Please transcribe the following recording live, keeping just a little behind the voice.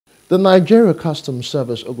The Nigeria Customs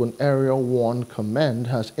Service Ogun Area 1 Command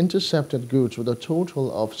has intercepted goods with a total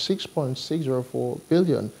of 6.604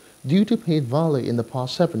 billion duty paid value in the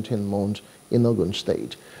past 17 months in Ogun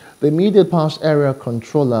State. The immediate past area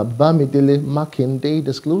controller Bamidele Makinde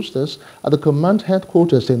disclosed this at the command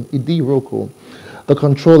headquarters in Idiroko. The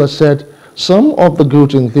controller said some of the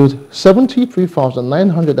goods include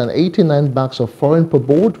 73,989 bags of foreign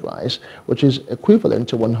parboiled rice, which is equivalent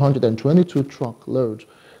to 122 truckloads,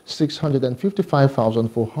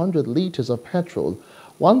 655,400 liters of petrol,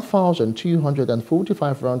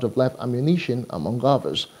 1,245 rounds of live ammunition, among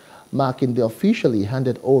others. Makinde officially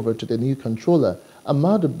handed over to the new controller,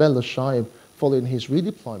 Ahmadu Bello Shaib, following his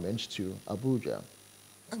redeployment to Abuja.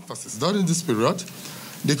 Emphasis. During this period,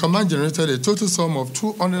 the command generated a total sum of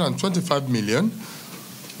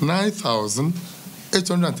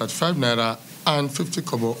 225,009,835 naira and 50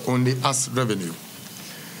 kobo only as revenue.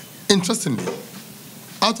 Interestingly,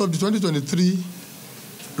 out of the 2023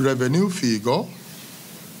 revenue figure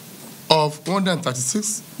of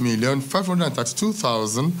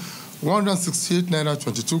 136,532,168 naira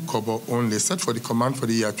 22 kobo only set for the command for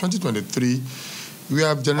the year 2023, we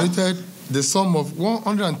have generated the sum of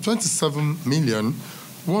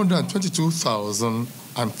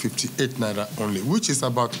 127,122,058 naira only, which is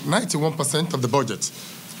about 91% of the budget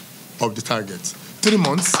of the target. 3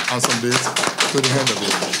 months and some days to the end of the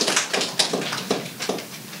year.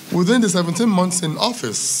 Within the 17 months in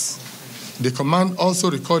office, the command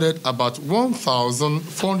also recorded about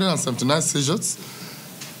 1,479 seizures,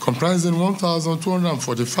 comprising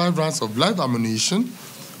 1,245 rounds of live ammunition,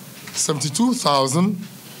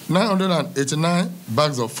 72,989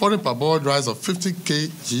 bags of foreign parboiled rice of 50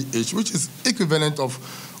 kg, which is equivalent of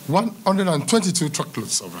 122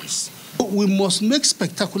 truckloads of rice. We must make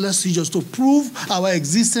spectacular seizures to prove our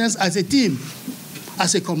existence as a team,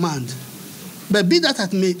 as a command. But be that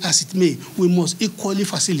as it may, we must equally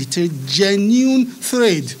facilitate genuine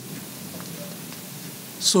trade.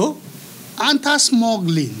 So,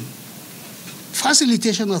 anti-smuggling,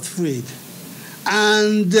 facilitation of trade,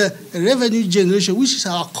 and revenue generation, which is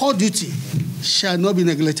our core duty, shall not be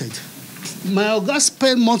neglected. My Oga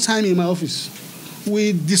spent more time in my office.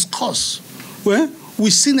 We discuss, we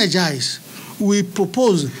synergize, we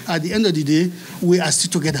propose. At the end of the day, we are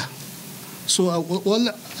still together. So all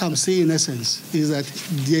I'm saying in essence is that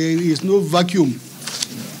there is no vacuum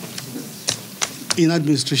in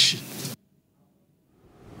administration.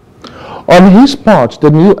 On his part, the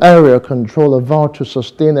new area controller vowed to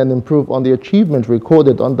sustain and improve on the achievement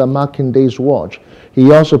recorded under Makinde's watch.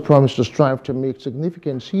 He also promised to strive to make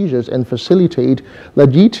significant seizures and facilitate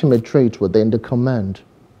legitimate trade within the command.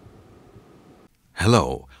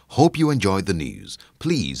 Hello. Hope you enjoyed the news.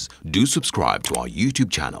 Please do subscribe to our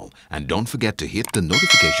YouTube channel and don't forget to hit the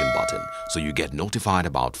notification button so you get notified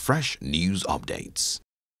about fresh news updates.